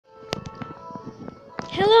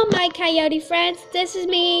Hello my coyote friends, this is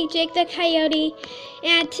me, Jake the Coyote,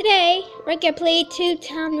 and today we're gonna play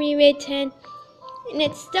Toontown Rewritten, and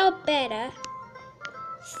it's still beta.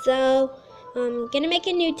 So, I'm gonna make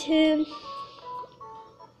a new tune.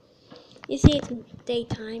 You see it's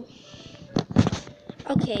daytime.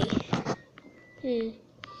 Okay.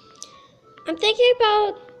 I'm thinking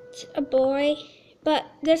about a boy, but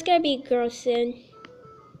there's gonna be a girl soon.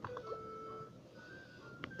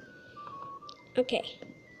 Okay.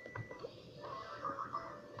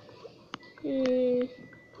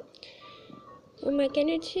 What am I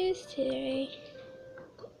gonna choose today?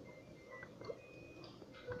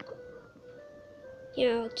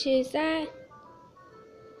 Yeah, I'll choose that.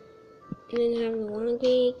 And then have a long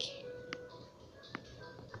week.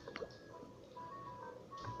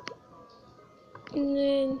 And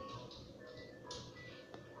then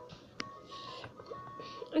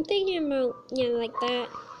I'm thinking about, like that.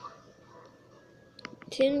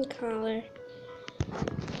 Tin collar.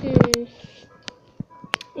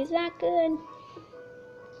 Is that good?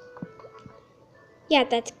 Yeah,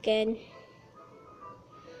 that's good.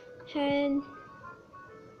 Head.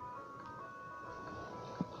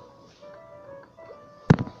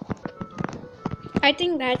 I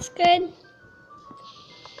think that's good.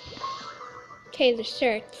 Okay, the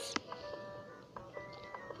shirts.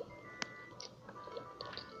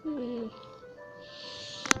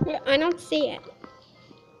 I don't see it.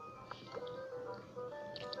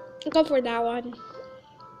 I'll go for that one.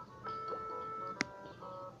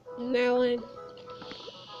 That one.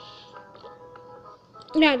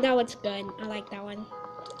 Yeah, that one's good. I like that one.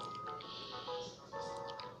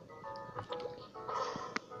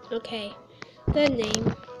 Okay, the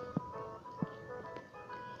name.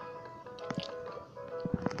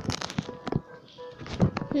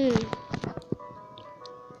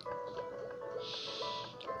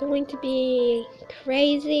 Going to be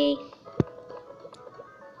crazy.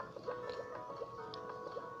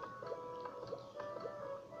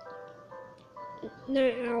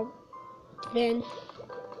 Not Alvin.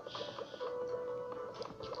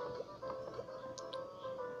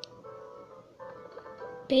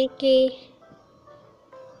 Pinky.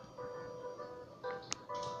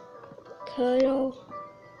 Cuddle.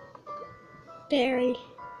 Berry.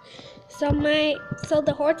 So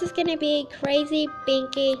the horse is gonna be Crazy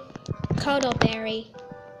Binky Cuddleberry.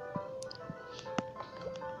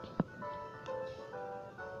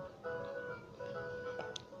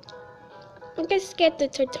 I'm gonna skip the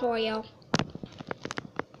tutorial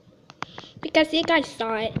because you guys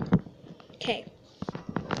saw it. Okay,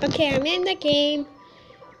 I'm in the game.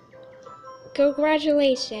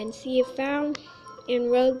 Congratulations, you found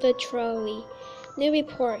and rode the trolley. New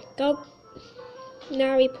report. Go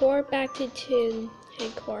now. Report back to Toon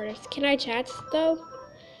headquarters. Can I chat though?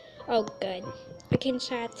 Oh, good. I can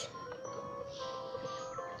chat.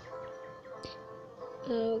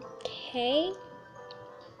 Okay.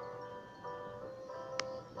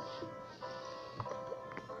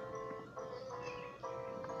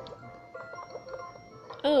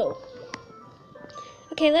 Oh.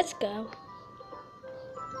 Okay, let's go.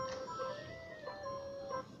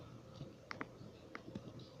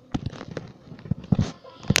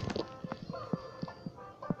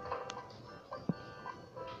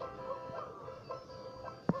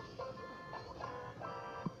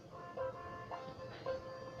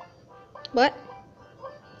 What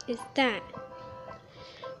is that?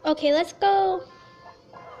 Okay, let's go.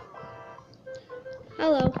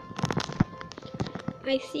 Hello.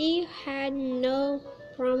 I see you had no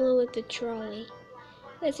problem with the trolley.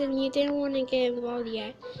 Listen, you didn't want to get involved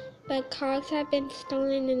yet, but cogs have been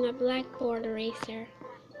stolen in a blackboard eraser.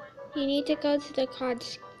 You need to go to the cog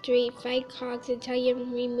street, fight cogs until you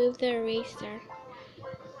remove the eraser.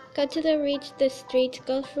 Go to reach the streets,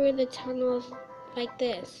 go through the tunnels like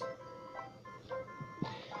this.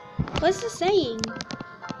 What's the saying?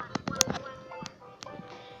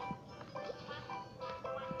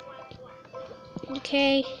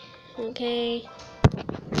 Okay.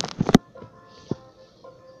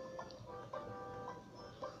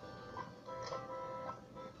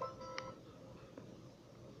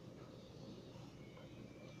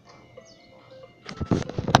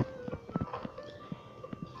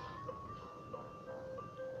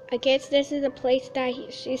 I guess this is the place that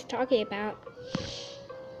she's talking about.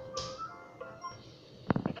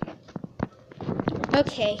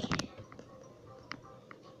 Okay.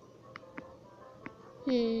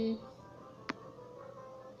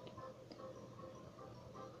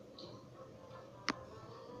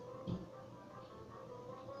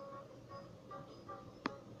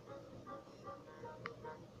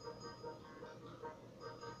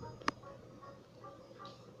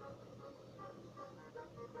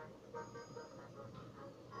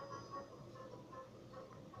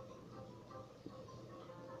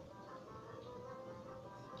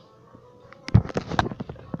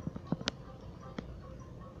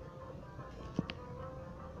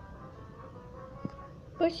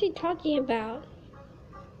 What's she talking about?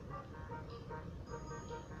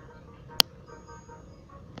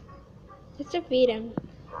 Let's defeat him.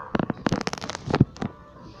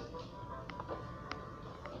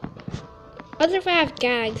 What if I have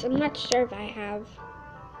gags? I'm not sure if I have.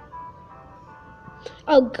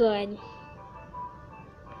 Oh, good.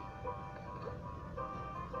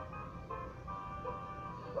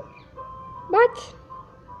 What?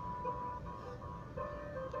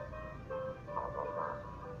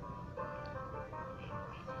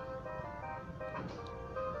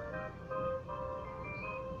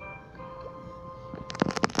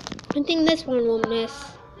 I think this one will miss.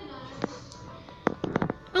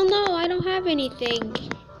 Oh no, I don't have anything.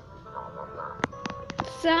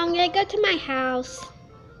 So I'm gonna go to my house.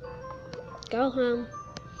 Go home.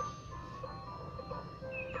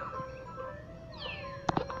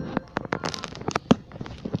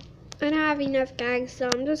 I don't have enough gags, so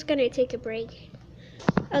I'm just gonna take a break.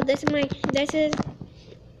 Oh, this is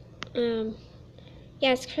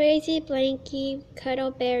yes, Crazy Blanky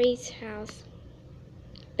Cuddleberry's house.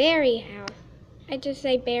 Berry house. I just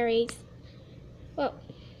say berries. Well,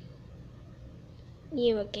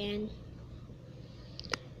 you again.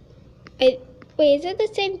 Wait, is it the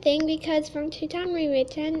same thing? Because from Toontown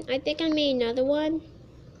Rewritten, I think I made another one.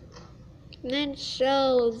 And that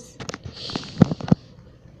shows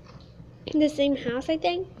the same house, I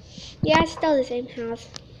think. Yeah, it's still the same house.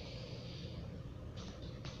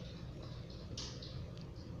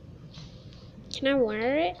 Can I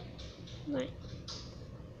wear it? What?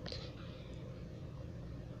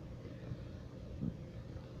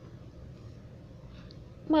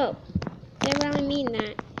 Whoa, they really mean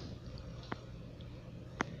that.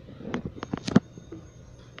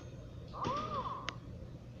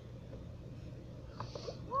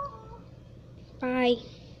 Bye.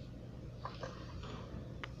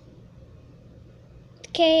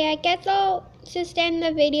 Okay, I guess I'll just end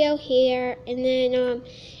the video here, and then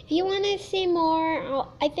if you want to see more,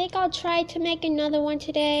 I think I'll try to make another one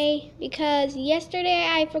today, because yesterday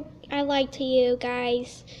I lied to you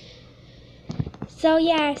guys. So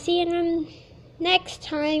yeah, see you next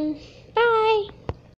time. Bye.